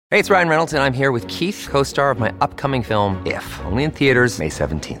Hey, it's Ryan Reynolds, and I'm here with Keith, co-star of my upcoming film, If, only in theaters May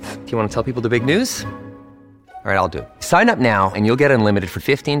 17th. Do you want to tell people the big news? All right, I'll do it. Sign up now and you'll get unlimited for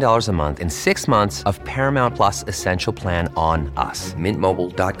 $15 a month and 6 months of Paramount Plus Essential Plan on us.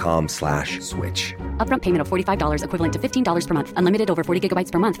 MintMobile.com/switch. Upfront payment of $45 equivalent to $15 per month. Unlimited over 40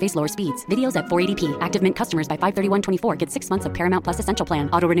 gigabytes per month. Face lower speeds. Videos at 480p. Active Mint customers by 531.24 get 6 months of Paramount Plus Essential Plan.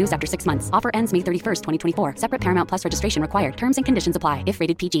 Auto renews after 6 months. Offer ends May 31st, 2024. Separate Paramount Plus registration required. Terms and conditions apply if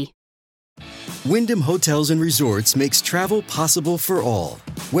rated PG. Wyndham Hotels & Resorts makes travel possible for all.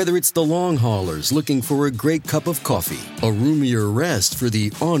 Whether it's the long haulers looking for a great cup of coffee, a roomier rest for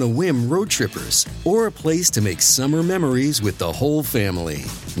the on-a-whim road trippers, or a place to make summer memories with the whole family.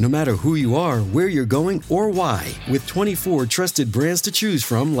 No matter who you are, where you're going, or why, with 24 trusted brands to choose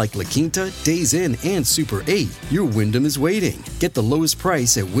from like La Quinta, Days Inn, and Super 8, your Wyndham is waiting. Get the lowest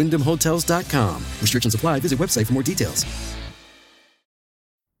price at WyndhamHotels.com. Restrictions apply. Visit website for more details.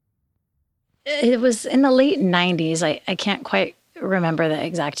 It was in the late 90s. I can't quite remember the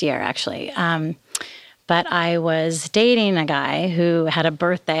exact year, actually. But I was dating a guy who had a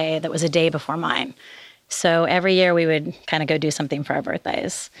birthday that was a day before mine. So every year we would kind of go do something for our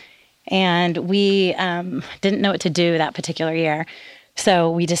birthdays. And we didn't know what to do that particular year.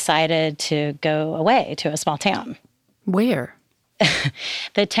 So we decided to go away to a small town. Where?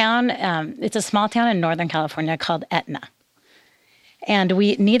 The town, it's a small town in Northern California called Etna. And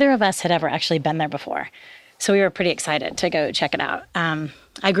neither of us had ever actually been there before. So we were pretty excited to go check it out.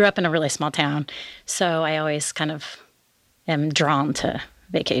 I grew up in a really small town, so I always kind of am drawn to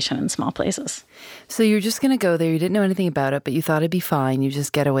vacation in small places. So you're just going to go there. You didn't know anything about it, but you thought it'd be fine. You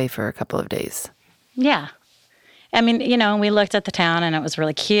just get away for a couple of days. Yeah. I mean, we looked at the town and it was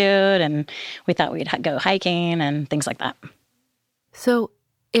really cute, and we thought we'd go hiking and things like that. So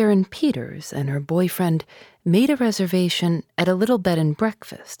Erin Peters and her boyfriend made a reservation at a little bed and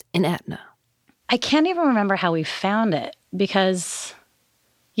breakfast in Etna. I can't even remember how we found it because,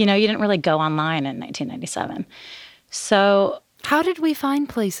 you didn't really go online in 1997. So how did we find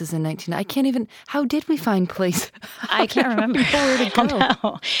places in how did we find places? I can't remember where to go.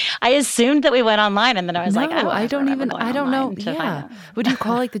 No. I assumed that we went online, and then I was like, I don't know. Yeah. What do you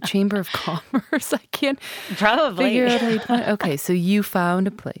call the Chamber of Commerce? I can't probably figure out how you find. Okay, so you found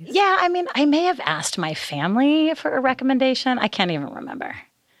a place. Yeah, I mean, I may have asked my family for a recommendation. I can't even remember.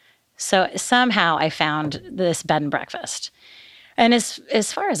 So somehow I found this bed and breakfast. And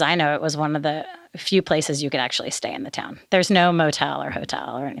as far as I know, it was one of the few places you could actually stay in the town. There's no motel or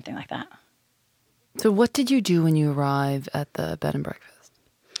hotel or anything like that. So what did you do when you arrived at the bed and breakfast?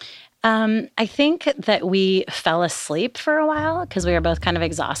 I think that we fell asleep for a while because we were both kind of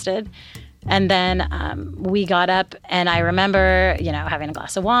exhausted. And then we got up, and I remember, having a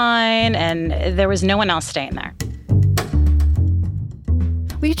glass of wine, and there was no one else staying there.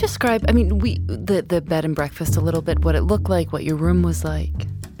 Will you describe, the bed and breakfast a little bit, what it looked like, what your room was like?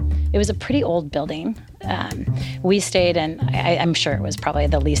 It was a pretty old building. We stayed in, I'm sure it was probably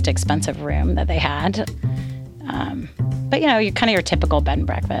the least expensive room that they had. But, you're kind of your typical bed and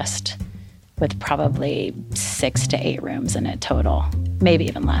breakfast with probably 6 to 8 rooms in it total, maybe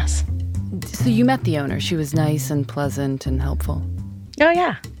even less. So you met the owner. She was nice and pleasant and helpful. Oh,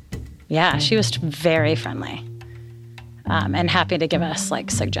 yeah. Yeah, she was very friendly. And happy to give us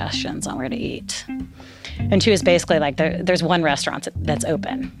suggestions on where to eat. And she was basically there's one restaurant that's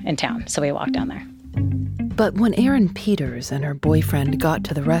open in town, so we walked down there. But when Erin Peters and her boyfriend got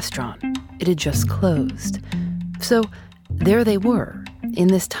to the restaurant, it had just closed. So there they were, in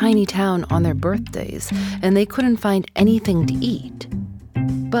this tiny town on their birthdays, and they couldn't find anything to eat.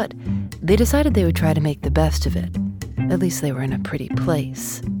 But they decided they would try to make the best of it. At least they were in a pretty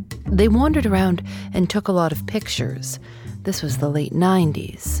place. They wandered around and took a lot of pictures. This was the late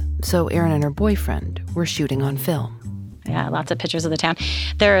 90s, so Erin and her boyfriend were shooting on film. Yeah, lots of pictures of the town.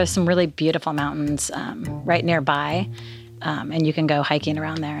 There are some really beautiful mountains right nearby, and you can go hiking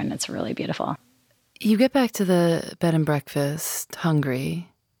around there, and it's really beautiful. You get back to the bed and breakfast hungry,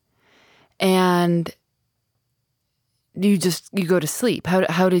 and you go to sleep.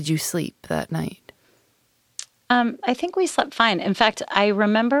 How did you sleep that night? I think we slept fine. In fact, I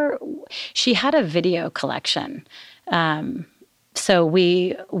remember she had a video collection. So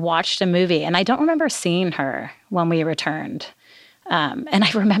we watched a movie, and I don't remember seeing her when we returned. And I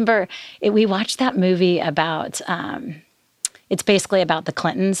remember we watched that movie about, it's basically about the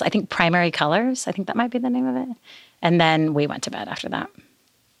Clintons, I think Primary Colors, I think that might be the name of it. And then we went to bed after that.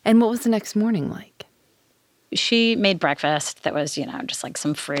 And what was the next morning like? She made breakfast that was, just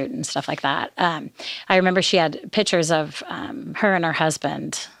some fruit and stuff like that. I remember she had pictures of her and her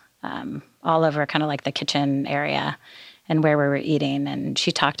husband all over kind of the kitchen area. and where we were eating. And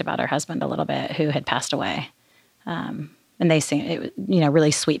she talked about her husband a little bit, who had passed away. And they seemed,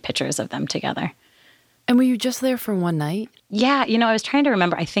 really sweet pictures of them together. And were you just there for one night? Yeah, I was trying to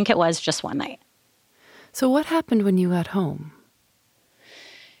remember. I think it was just one night. So what happened when you got home?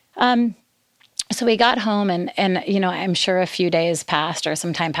 So we got home and I'm sure a few days passed or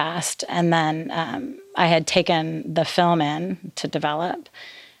some time passed. And then I had taken the film in to develop.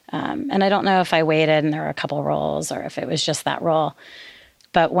 And I don't know if I waited and there were a couple roles or if it was just that role.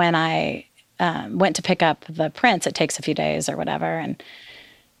 But when I went to pick up the prints, it takes a few days or whatever.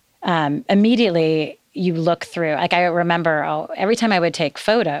 And immediately you look through, like I remember every time I would take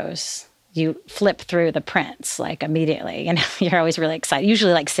photos, you flip through the prints like immediately. You're always really excited,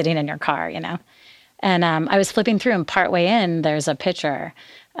 usually like sitting in your car, And I was flipping through, and partway in, there's a picture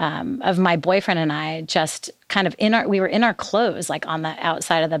of my boyfriend and I just kind of we were in our clothes, like on the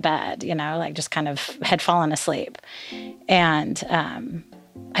outside of the bed, like just kind of had fallen asleep. And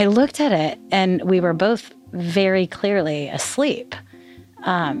I looked at it, and we were both very clearly asleep.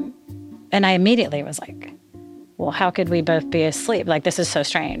 And I immediately was like, well, how could we both be asleep? Like, this is so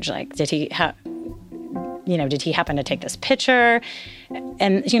strange. Like, did he happen to take this picture?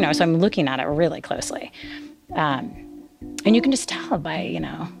 And, so I'm looking at it really closely. And you can just tell by,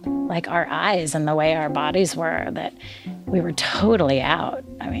 like our eyes and the way our bodies were that we were totally out.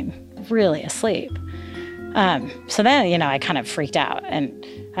 I mean, really asleep. So then, I kind of freaked out, and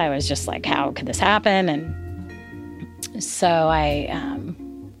I was just like, how could this happen? And so I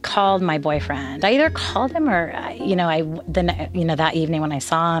called my boyfriend. I either called him or, that evening when I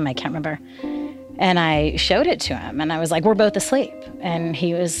saw him, I can't remember. And I showed it to him, and I was like, we're both asleep. And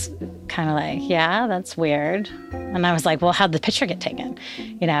he was kind of like, yeah, that's weird. And I was like, well, how'd the picture get taken?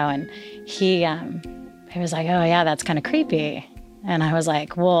 And he was like, oh, yeah, that's kind of creepy. And I was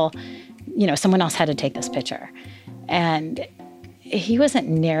like, well, someone else had to take this picture. And he wasn't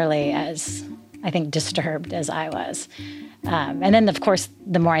nearly as, I think, disturbed as I was. And then, of course,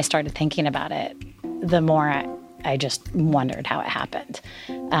 the more I started thinking about it, the more I just wondered how it happened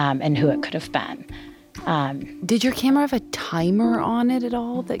and who it could have been. Did your camera have a timer on it at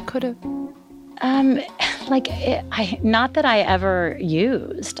all that could have? Not that I ever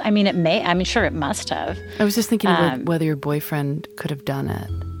used. I mean, I'm sure it must have. I was just thinking of whether your boyfriend could have done it.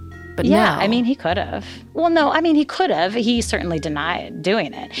 But yeah, no. I mean, he could have. Well, no, I mean, he could have. He certainly denied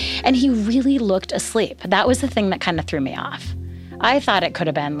doing it. And he really looked asleep. That was the thing that kind of threw me off. I thought it could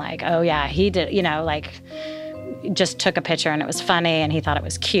have been like, oh, yeah, he did, just took a picture and it was funny and he thought it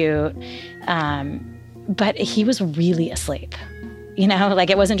was cute. But he was really asleep.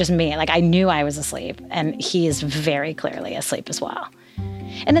 It wasn't just me. Like, I knew I was asleep, and he is very clearly asleep as well.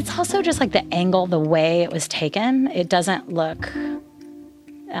 And it's also just like the angle, the way it was taken, it doesn't look...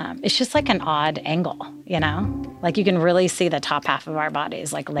 it's just like an odd angle, Like, you can really see the top half of our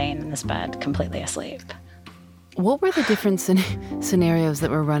bodies, like, laying in this bed completely asleep. What were the different scenarios that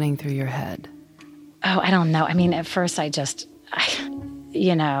were running through your head? Oh, I don't know. I mean, at first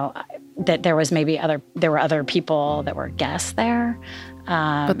that there were other people that were guests there.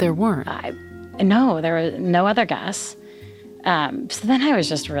 But there weren't. No, there were no other guests. So then I was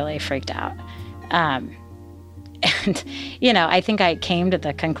just really freaked out. And, I think I came to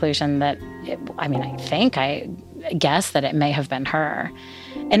the conclusion that, I guess that it may have been her.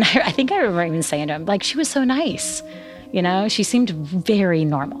 And I think I remember even saying to him, like, she was so nice. She seemed very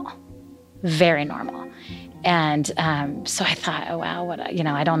normal. Very normal. And so I thought, oh, wow,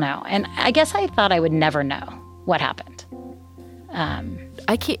 I don't know. And I guess I thought I would never know what happened.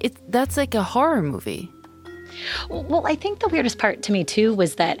 That's like a horror movie. Well, I think the weirdest part to me, too,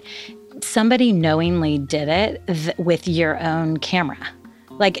 was that somebody knowingly did it with your own camera.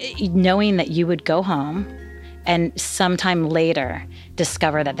 Like, knowing that you would go home and sometime later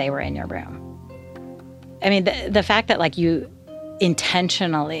discover that they were in your room. I mean, the fact that, like, you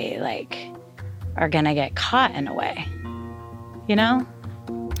intentionally, like, are going to get caught in a way,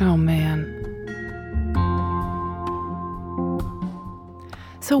 Oh, man.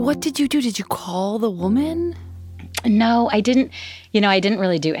 So what did you do? Did you call the woman? No, I didn't. I didn't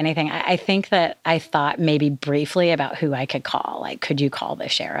really do anything. I think that I thought maybe briefly about who I could call. Like, could you call the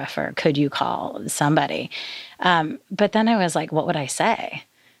sheriff or could you call somebody? But then I was like, what would I say?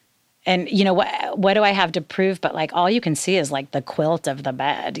 And, what do I have to prove? But, like, all you can see is, like, the quilt of the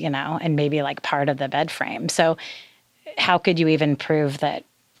bed, and maybe, like, part of the bed frame. So how could you even prove that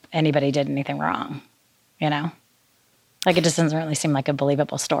anybody did anything wrong, Like, it just doesn't really seem like a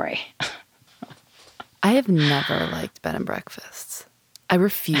believable story. I have never liked bed and breakfasts. I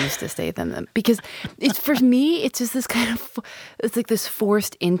refuse to stay with them because for me, it's just this kind of, it's like this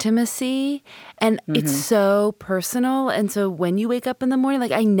forced intimacy, and it's so personal. And so when you wake up in the morning,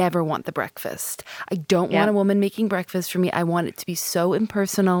 like, I never want the breakfast. I don't want a woman making breakfast for me. I want it to be so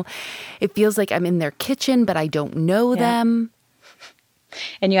impersonal. It feels like I'm in their kitchen, but I don't know them.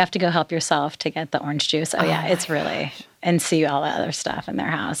 And you have to go help yourself to get the orange juice. It's really, and see all the other stuff in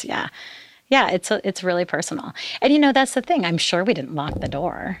their house. Yeah, it's really personal. And, that's the thing. I'm sure we didn't lock the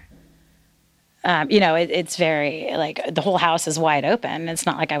door. It's very, like, the whole house is wide open. It's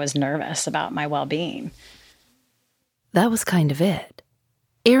not like I was nervous about my well-being. That was kind of it.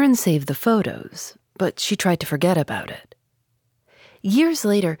 Erin saved the photos, but she tried to forget about it. Years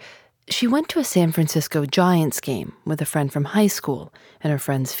later, she went to a San Francisco Giants game with a friend from high school and her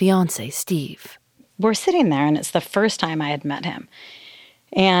friend's fiancé, Steve. We're sitting there, and it's the first time I had met him.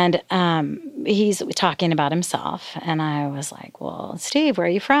 And he's talking about himself. And I was like, well, Steve, where are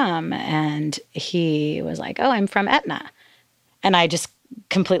you from? And he was like, oh, I'm from Etna. And I just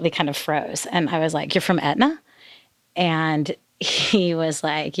completely kind of froze. And I was like, you're from Etna? And he was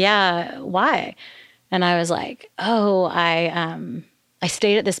like, yeah, why? And I was like, oh, I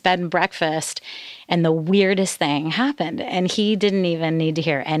stayed at this bed and breakfast, and the weirdest thing happened. And he didn't even need to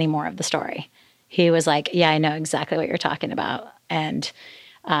hear any more of the story. He was like, yeah, I know exactly what you're talking about. And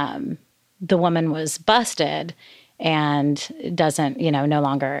the woman was busted and doesn't, no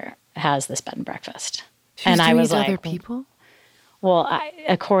longer has this bed and breakfast. She's and I was like, other people? Well,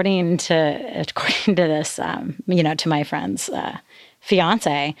 according to this, to my friend's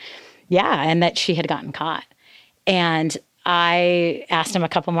fiance, and that she had gotten caught. And I asked him a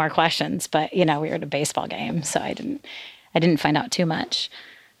couple more questions, but, we were at a baseball game, so I didn't find out too much.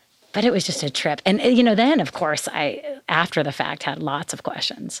 But it was just a trip. And, then, of course, I, after the fact, had lots of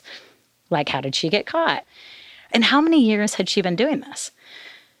questions. Like, how did she get caught? And how many years had she been doing this?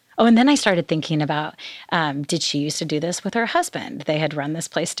 Oh, and then I started thinking about, did she used to do this with her husband? They had run this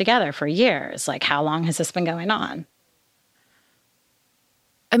place together for years. Like, how long has this been going on?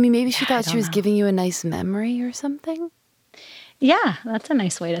 I mean, maybe she thought she was giving you a nice memory or something? Yeah, that's a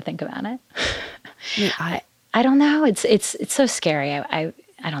nice way to think about it. I don't know. It's so scary.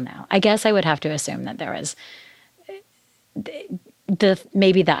 I don't know. I guess I would have to assume that there was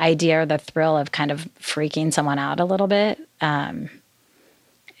maybe the idea or the thrill of kind of freaking someone out a little bit. I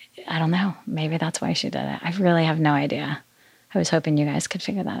don't know. Maybe that's why she did it. I really have no idea. I was hoping you guys could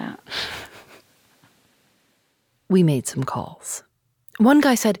figure that out. We made some calls. One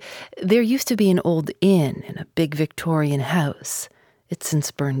guy said there used to be an old inn in a big Victorian house. It's since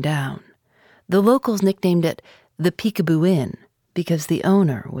burned down. The locals nicknamed it the Peekaboo Inn because the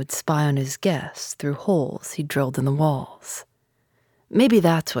owner would spy on his guests through holes he drilled in the walls. Maybe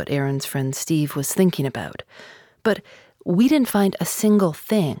that's what Erin's friend Steve was thinking about, but we didn't find a single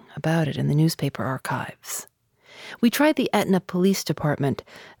thing about it in the newspaper archives. We tried the Etna Police Department.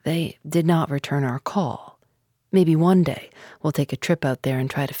 They did not return our call. Maybe one day we'll take a trip out there and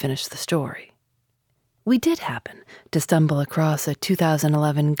try to finish the story. We did happen to stumble across a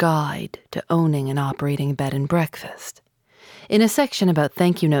 2011 guide to owning and operating a bed and breakfast. In a section about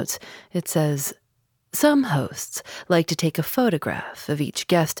thank you notes, it says, some hosts like to take a photograph of each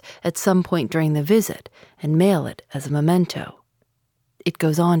guest at some point during the visit and mail it as a memento. It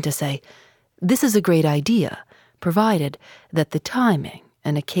goes on to say, this is a great idea, provided that the timing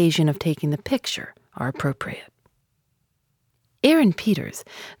and occasion of taking the picture are appropriate. Erin Peters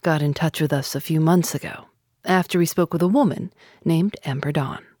got in touch with us a few months ago after we spoke with a woman named Amber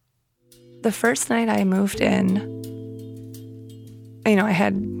Dawn. The first night I moved in, I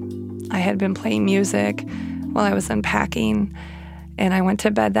had been playing music while I was unpacking, and I went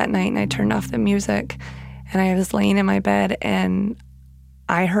to bed that night and I turned off the music, and I was laying in my bed and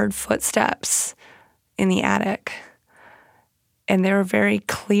I heard footsteps in the attic, and they were very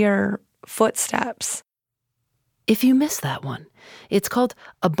clear footsteps. If you missed that one, it's called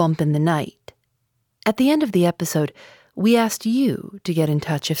A Bump in the Night. At the end of the episode, we asked you to get in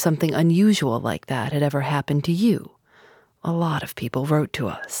touch if something unusual like that had ever happened to you. A lot of people wrote to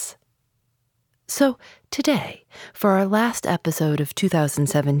us. So today, for our last episode of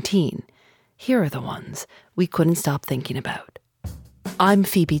 2017, here are the ones we couldn't stop thinking about. I'm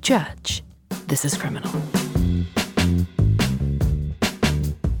Phoebe Judge. This is Criminal.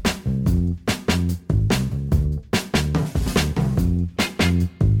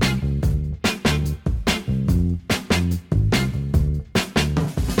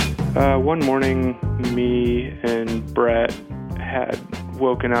 One morning, me and Brett had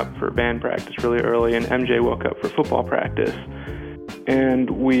woken up for band practice really early, and MJ woke up for football practice. And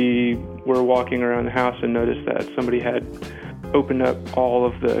we were walking around the house and noticed that somebody had opened up all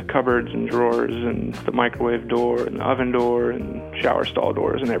of the cupboards and drawers and the microwave door and the oven door and shower stall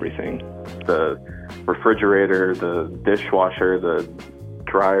doors and everything. The refrigerator, the dishwasher, the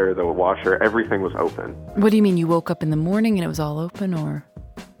dryer, the washer, everything was open. What do you mean, you woke up in the morning and it was all open, or?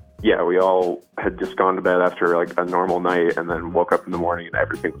 Yeah, we all had just gone to bed after like a normal night and then woke up in the morning and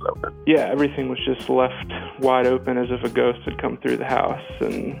everything was open. Yeah, everything was just left wide open as if a ghost had come through the house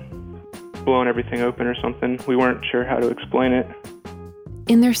and blown everything open or something. We weren't sure how to explain it.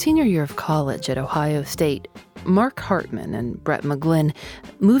 In their senior year of college at Ohio State, Mark Hartman and Brett McGlynn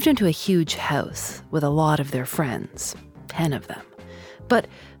moved into a huge house with a lot of their friends, 10 of them. But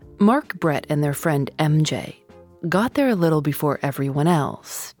Mark, Brett, and their friend MJ got there a little before everyone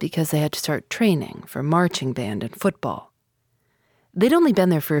else because they had to start training for marching band and football. They'd only been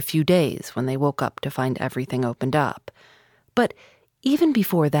there for a few days when they woke up to find everything opened up. But even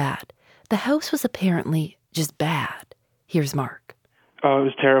before that, the house was apparently just bad. Here's Mark. Oh, it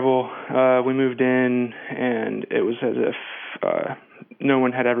was terrible. We moved in, and it was as if no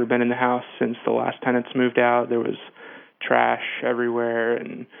one had ever been in the house since the last tenants moved out. There was trash everywhere,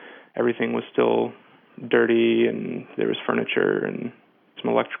 and everything was still dirty, and there was furniture and some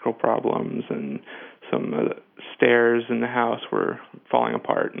electrical problems, and some stairs in the house were falling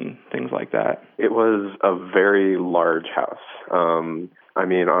apart and things like that. It was a very large house.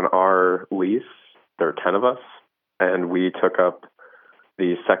 On our lease, there are 10 of us, and we took up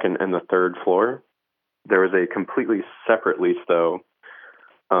the second and the third floor. There was a completely separate lease, though,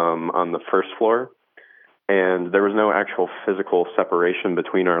 on the first floor, and there was no actual physical separation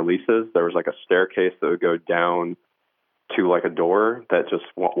between our leases. There was like a staircase that would go down to like a door that just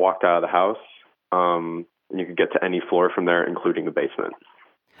walked out of the house. And you could get to any floor from there, including the basement.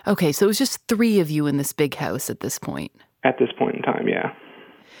 Okay, so it was just 3 of you in this big house at this point. At this point in time, yeah.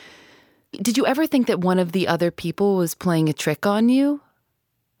 Did you ever think that one of the other people was playing a trick on you?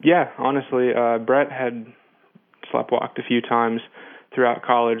 Yeah, honestly, Brett had sleptwalked a few times throughout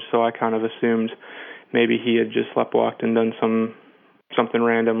college, so I kind of assumed maybe he had just sleptwalked and done something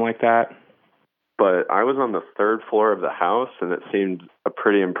random like that. But I was on the third floor of the house, and it seemed a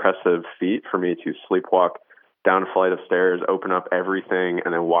pretty impressive feat for me to sleepwalk down a flight of stairs, open up everything,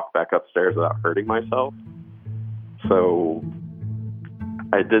 and then walk back upstairs without hurting myself. So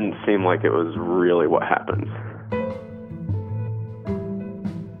it didn't seem like it was really what happened.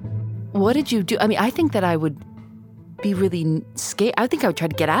 What did you do? I mean, I think that I would be really scared. I think I would try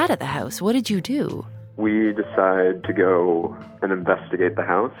to get out of the house. What did you do? We decided to go and investigate the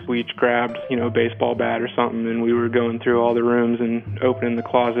house. We each grabbed, a baseball bat or something, and we were going through all the rooms and opening the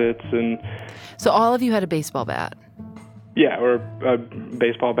closets. And so all of you had a baseball bat? Yeah, or a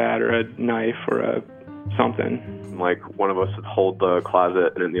baseball bat or a knife or something. Like, one of us would hold the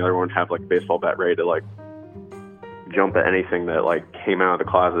closet, and then the other one would have, like, a baseball bat ready to, like, jump at anything that, like, came out of the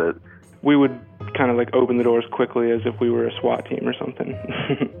closet. We would kind of, like, open the doors quickly as if we were a SWAT team or something.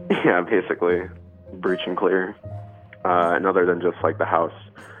 Yeah, basically. Breach and clear. And other than just, like, the house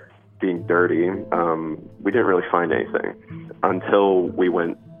being dirty, we didn't really find anything until we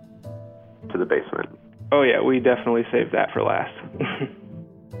went to the basement. Oh, yeah, we definitely saved that for last.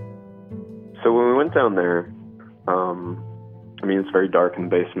 So when we went down there, it's very dark in the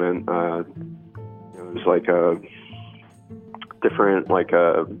basement. There's like different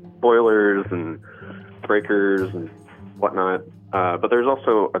boilers and breakers and whatnot. But there's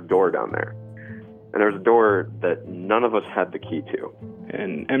also a door down there. And there's a door that none of us had the key to.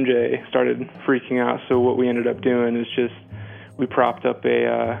 And MJ started freaking out, so what we ended up doing is just we propped up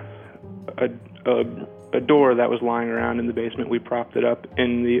a door that was lying around in the basement. We propped it up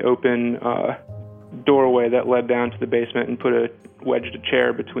in the open doorway that led down to the basement and wedged a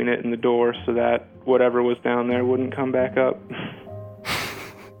chair between it and the door so that whatever was down there wouldn't come back up.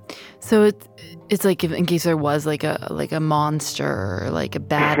 So it's like in case there was like a monster or like a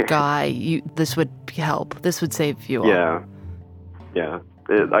bad guy, this would help. This would save you all. Yeah.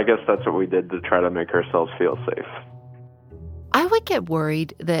 I guess that's what we did to try to make ourselves feel safe. I would get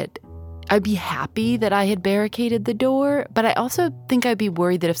worried that I'd be happy that I had barricaded the door, but I also think I'd be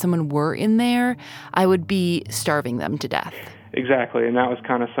worried that if someone were in there, I would be starving them to death. Exactly, and that was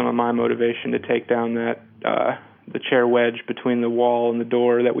kind of some of my motivation to take down that the chair wedge between the wall and the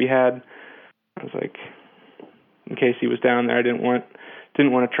door that we had. I was like, in case he was down there, I didn't want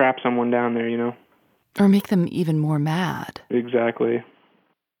to trap someone down there, Or make them even more mad. Exactly.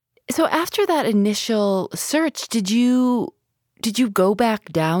 So after that initial search, did you go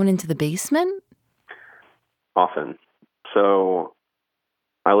back down into the basement? Often. So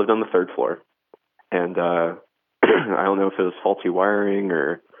I lived on the third floor, and I don't know if it was faulty wiring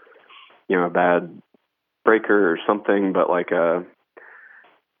or, a bad breaker or something, but like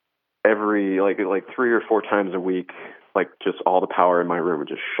every like 3 or 4 times a week, like just all the power in my room would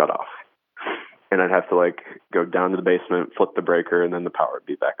just shut off. And I'd have to like go down to the basement, flip the breaker, and then the power would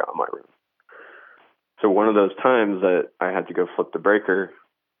be back on in my room. So one of those times that I had to go flip the breaker,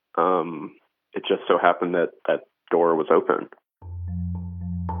 it just so happened that that door was open.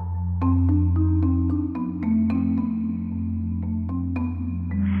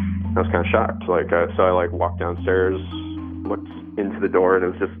 I was kind of shocked. So I walked downstairs, looked into the door, and it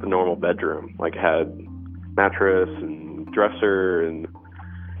was just the normal bedroom. Like, it had mattress and dresser and,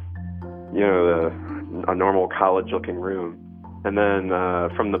 a normal college-looking room. And then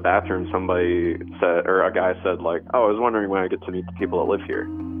from the bathroom, somebody said, or a guy said, like, "Oh, I was wondering when I get to meet the people that live here."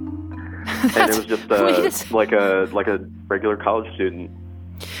 And it was just like a regular college student.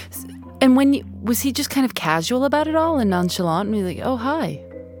 And was he just kind of casual about it all and nonchalant and be like, "Oh, hi"?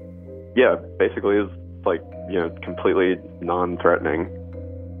 Yeah, basically it was like, completely non-threatening.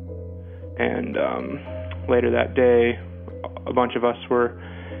 And later that day, a bunch of us were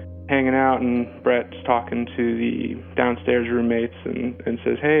hanging out, and Brett's talking to the downstairs roommates and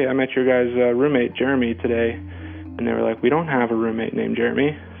says, "Hey, I met your guys' roommate, Jeremy, today." And they were like, "We don't have a roommate named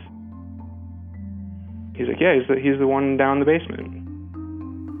Jeremy." He's like, "Yeah, he's the one down in the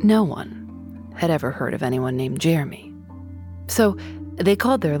basement." No one had ever heard of anyone named Jeremy. So they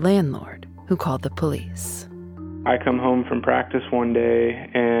called their landlord, who called the police. I come home from practice one day,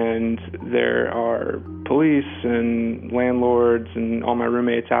 and there are police and landlords and all my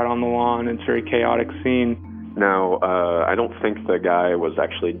roommates out on the lawn. It's a very chaotic scene. Now, I don't think the guy was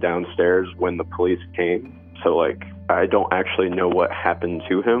actually downstairs when the police came. So, I don't actually know what happened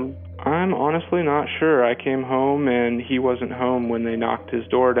to him. I'm honestly not sure. I came home, and he wasn't home when they knocked his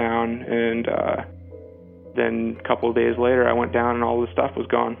door down. And then a couple of days later, I went down, and all the stuff was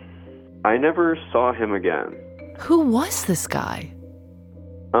gone. I never saw him again. Who was this guy?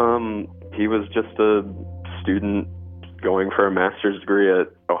 He was just a student going for a master's degree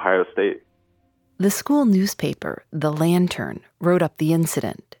at Ohio State. The school newspaper, The Lantern, wrote up the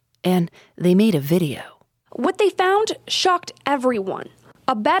incident, and they made a video. What they found shocked everyone.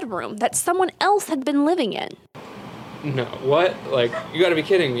 A bedroom that someone else had been living in. No, what? You gotta be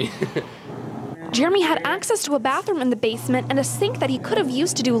kidding me. Jeremy had access to a bathroom in the basement and a sink that he could have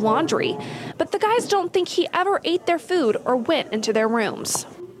used to do laundry, but the guys don't think he ever ate their food or went into their rooms.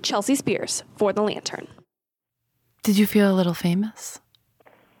 Chelsea Spears for The Lantern. Did you feel a little famous?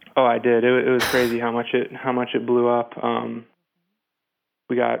 Oh, I did. It was crazy how much it blew up.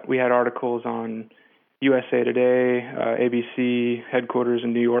 We had articles on USA Today, ABC headquarters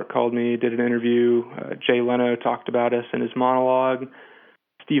in New York called me, did an interview. Jay Leno talked about us in his monologue.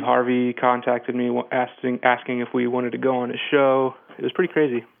 Steve Harvey contacted me asking if we wanted to go on his show. It was pretty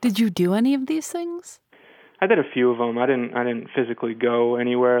crazy. Did you do any of these things? I did a few of them. I didn't physically go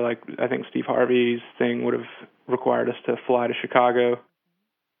anywhere. I think Steve Harvey's thing would have required us to fly to Chicago.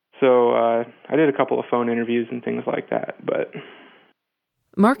 So I did a couple of phone interviews and things like that. But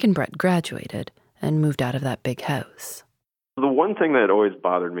Mark and Brett graduated and moved out of that big house. The one thing that always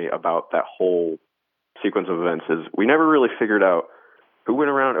bothered me about that whole sequence of events is we never really figured out who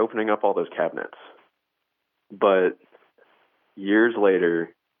went around opening up all those cabinets. But years later,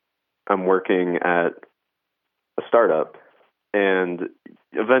 I'm working at a startup, and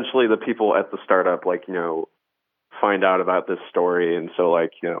eventually the people at the startup, find out about this story, and so,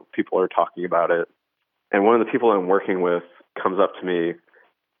 people are talking about it. And one of the people I'm working with comes up to me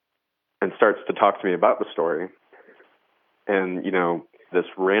and starts to talk to me about the story. And, this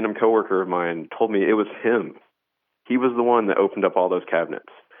random coworker of mine told me it was him. He was the one that opened up all those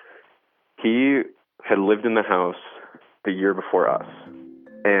cabinets. He had lived in the house the year before us.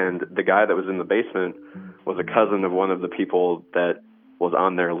 And the guy that was in the basement was a cousin of one of the people that was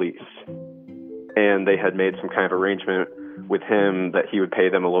on their lease. And they had made some kind of arrangement with him that he would pay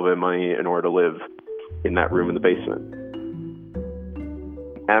them a little bit of money in order to live in that room in the basement.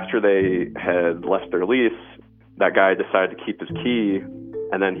 After they had left their lease, that guy decided to keep his key,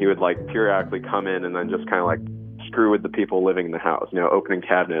 and then he would periodically come in and then just kind of screw with the people living in the house, opening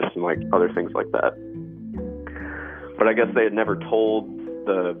cabinets and other things like that. But I guess they had never told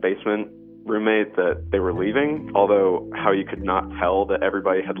the basement roommate that they were leaving, although how you could not tell that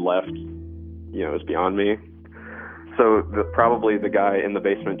everybody had left, is beyond me. So probably the guy in the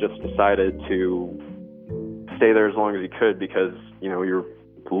basement just decided to stay there as long as he could because, you're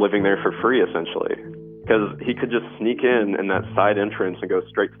living there for free, essentially. Because he could just sneak in that side entrance and go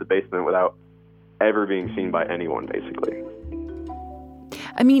straight to the basement without ever being seen by anyone, basically.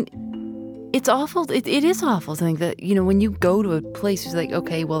 I mean, It's awful. It is awful to think that, when you go to a place, it's like,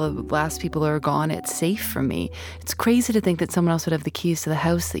 okay, well, the last people are gone. It's safe for me. It's crazy to think that someone else would have the keys to the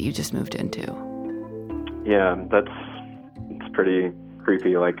house that you just moved into. Yeah, it's pretty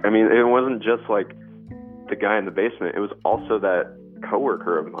creepy. Like, I mean, it wasn't just like the guy in the basement. It was also that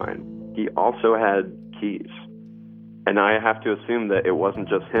coworker of mine. He also had keys. And I have to assume that it wasn't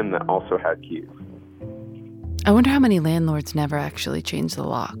just him that also had keys. I wonder how many landlords never actually change the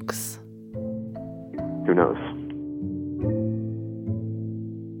locks. Who knows?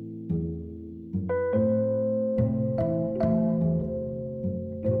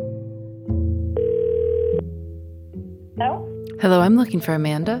 Hello? Hello, I'm looking for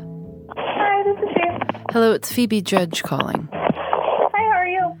Amanda. Hi, this is she. Hello, it's Phoebe Judge calling. Hi, how are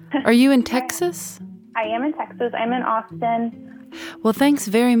you? Are you in Texas? I am in Texas. I'm in Austin. Well, thanks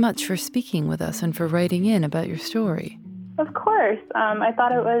very much for speaking with us and for writing in about your story. Of course. I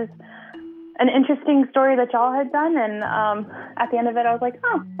thought it was an interesting story that y'all had done, and at the end of it, I was like,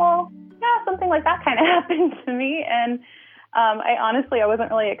 oh, well, yeah, something like that kind of happened to me, and I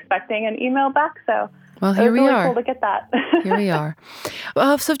wasn't really expecting an email back, so well, here it was we really are. cool to get that. Here we are.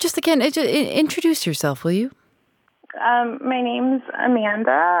 So just again, introduce yourself, will you? My name's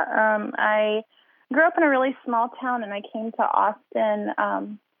Amanda. I grew up in a really small town, and I came to Austin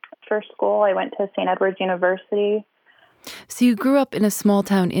for school. I went to St. Edward's University. So you grew up in a small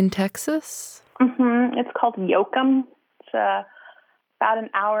town in Texas? Mm-hmm. It's called Yoakum. It's about an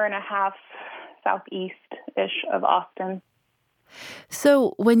hour and a half southeast-ish of Austin.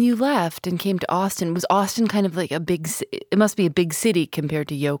 So when you left and came to Austin, was Austin kind of like it must be a big city compared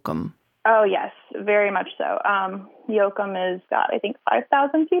to Yoakum? Oh, yes, very much so. Yoakum has got, I think,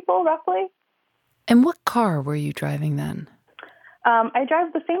 5,000 people, roughly. And what car were you driving then? I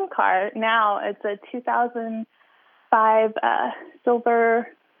drive the same car now. It's a 2005 silver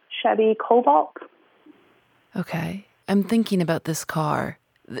Chevy Cobalt. Okay. I'm thinking about this car.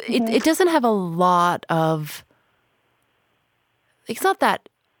 It doesn't have a lot of... It's not that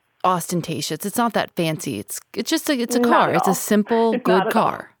ostentatious. It's not that fancy. It's a car. It's a simple, good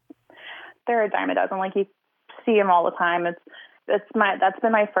car. They're a dime a dozen. Like, you see them all the time. That's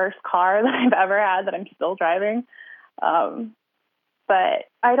been my first car that I've ever had that I'm still driving. But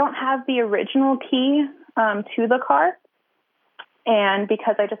I don't have the original key to the car. And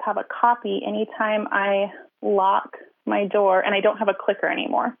because I just have a copy, anytime I lock my door, and I don't have a clicker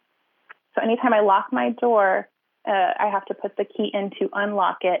anymore. So anytime I lock my door, I have to put the key in to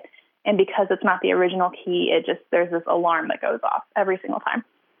unlock it. And because it's not the original key, there's this alarm that goes off every single time.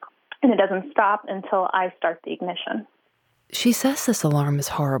 And it doesn't stop until I start the ignition. She says this alarm is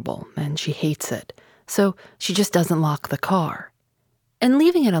horrible and she hates it. So she just doesn't lock the car. And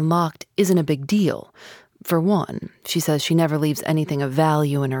leaving it unlocked isn't a big deal. For one, she says she never leaves anything of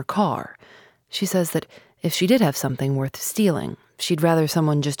value in her car. She says that if she did have something worth stealing, she'd rather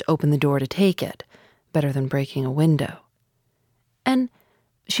someone just open the door to take it, better than breaking a window. And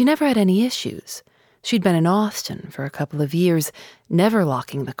she never had any issues. She'd been in Austin for a couple of years, never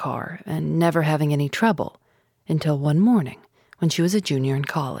locking the car and never having any trouble, until one morning when she was a junior in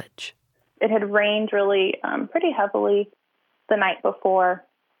college. It had rained really pretty heavily the night before,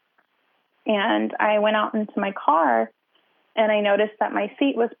 and I went out into my car, and I noticed that my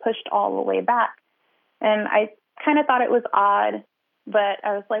seat was pushed all the way back. And I kind of thought it was odd, but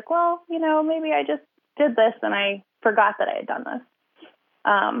I was like, well, maybe I just did this, and I forgot that I had done this.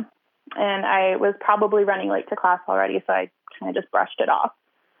 And I was probably running late to class already, so I kind of just brushed it off.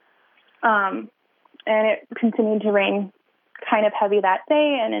 And it continued to rain kind of heavy that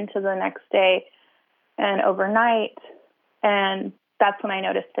day and into the next day and overnight. And that's when I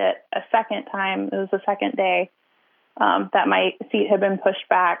noticed it a second time. It was the second day that my seat had been pushed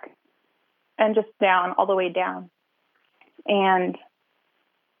back and just down, all the way down. And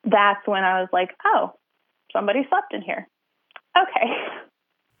that's when I was like, oh, somebody slept in here. Okay.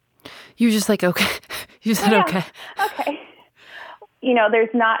 You were just like, okay. You said, okay. Okay. There's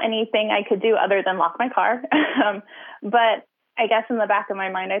not anything I could do other than lock my car. But I guess in the back of my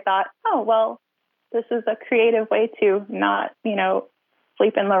mind, I thought, oh, well, this is a creative way to not,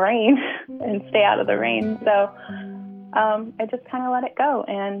 sleep in the rain and stay out of the rain. So I just kind of let it go.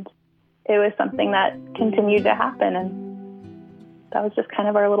 And it was something that continued to happen. And that was just kind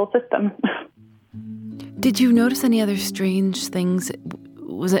of our little system. Did you notice any other strange things?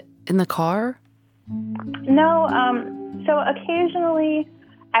 Was it in the car? No. So occasionally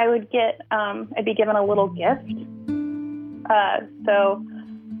I would I'd be given a little gift. So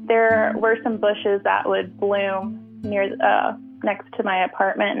there were some bushes that would bloom near next to my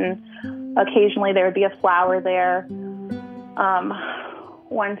apartment, and occasionally there would be a flower there.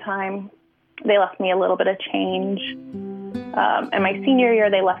 One time They left me a little bit of change. In my senior year,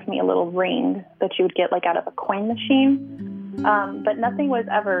 they left me a little ring that you would get like out of a coin machine. But nothing was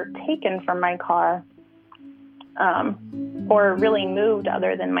ever taken from my car or really moved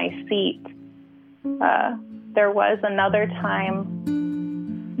other than my seat. There was another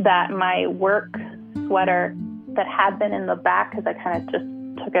time that my work sweater that had been in the back, because I kind of just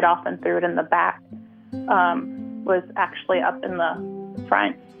took it off and threw it in the back, was actually up in the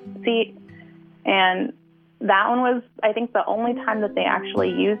front seat. And that one was, I think, the only time that they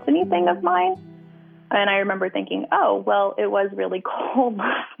actually used anything of mine. And I remember thinking, oh, well, it was really cold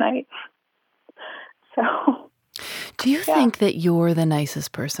last night. So. Do you think that you're the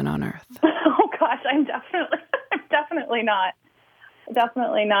nicest person on earth? Oh gosh, I'm definitely not.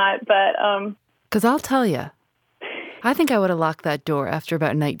 Definitely not. But because I'll tell you, I think I would have locked that door after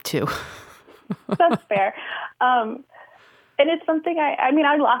about night 2. That's fair. And it's something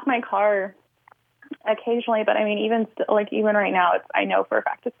I lock my car occasionally, but I mean, even right now, I know for a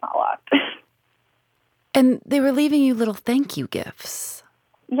fact it's not locked. And they were leaving you little thank you gifts.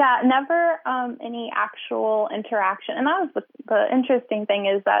 Yeah, never any actual interaction. And that was the interesting thing,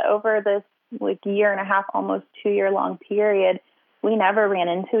 is that over this year and a half, almost 2-year-long period, we never ran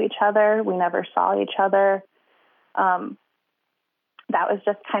into each other. We never saw each other. That was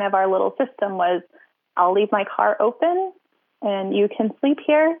just kind of our little system, was I'll leave my car open and you can sleep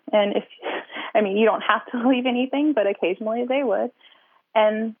here. And you don't have to leave anything, but occasionally they would.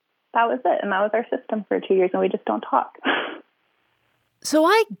 And that was it. And that was our system for 2 years, and we just don't talk. So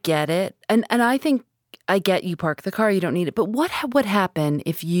I get it. And I think I get you park the car, you don't need it. But what would happen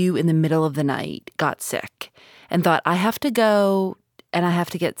if you, in the middle of the night, got sick and thought, I have to go and I have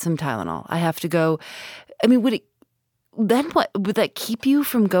to get some Tylenol. I have to go. I mean, would that keep you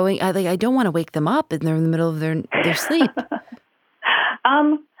from going? I don't want to wake them up and they're in the middle of their sleep.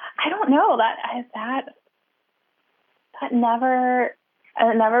 I don't know. That never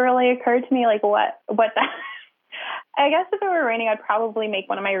really occurred to me. Like what that. I guess if it were raining, I'd probably make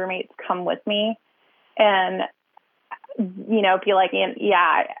one of my roommates come with me and, be like,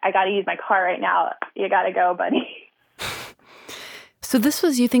 yeah, I got to use my car right now. You got to go, buddy. So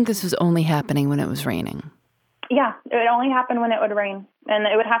you think this was only happening when it was raining? Yeah, it would only happen when it would rain. And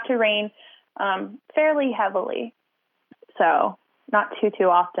it would have to rain fairly heavily. So not too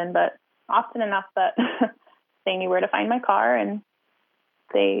often, but often enough that they knew where to find my car and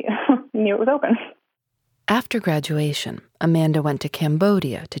they knew it was open. After graduation, Amanda went to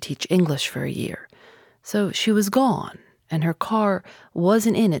Cambodia to teach English for a year. So she was gone, and her car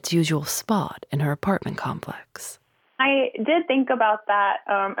wasn't in its usual spot in her apartment complex. I did think about that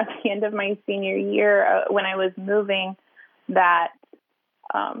at the end of my senior year when I was moving, that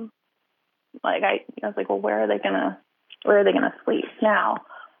I was like, well, where are they gonna sleep now?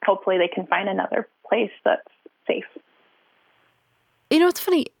 Hopefully they can find another place that's safe. It's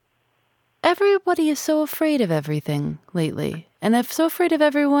funny. Everybody is so afraid of everything lately, and I'm so afraid of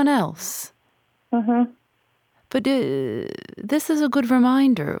everyone else. Mm-hmm. But this is a good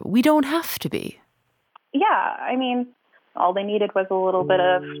reminder. We don't have to be. Yeah, all they needed was a little bit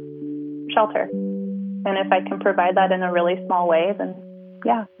of shelter. And if I can provide that in a really small way, then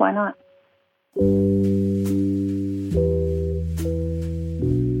yeah, why not?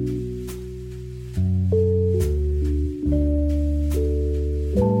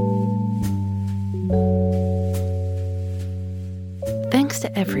 Thanks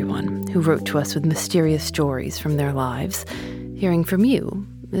to everyone who wrote to us with mysterious stories from their lives. Hearing from you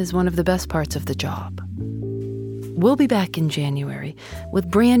is one of the best parts of the job. We'll be back in January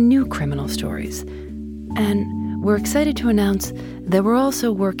with brand new criminal stories. And we're excited to announce that we're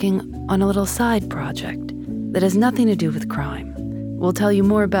also working on a little side project that has nothing to do with crime. We'll tell you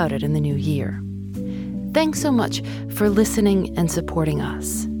more about it in the new year. Thanks so much for listening and supporting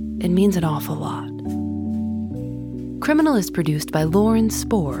us. It means an awful lot. Criminal is produced by Lauren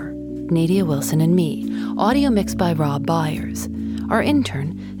Spohr, Nadia Wilson, and me. Audio mixed by Rob Byers. Our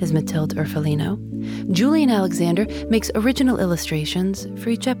intern is Matilde Urfolino. Julian Alexander makes original illustrations for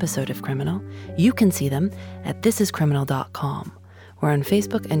each episode of Criminal. You can see them at thisiscriminal.com. We're on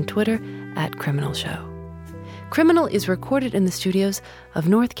Facebook and Twitter at Criminal Show. Criminal is recorded in the studios of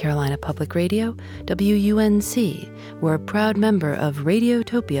North Carolina Public Radio, WUNC. We're a proud member of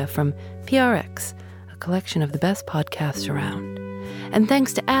Radiotopia from PRX, a collection of the best podcasts around. And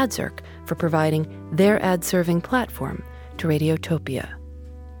thanks to AdZerk for providing their ad-serving platform to Radiotopia.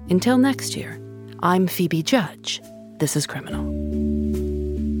 Until next year, I'm Phoebe Judge. This is Criminal.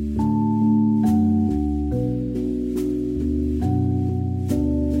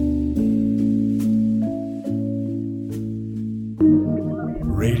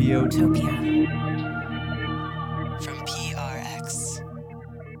 Radio Radiotopia.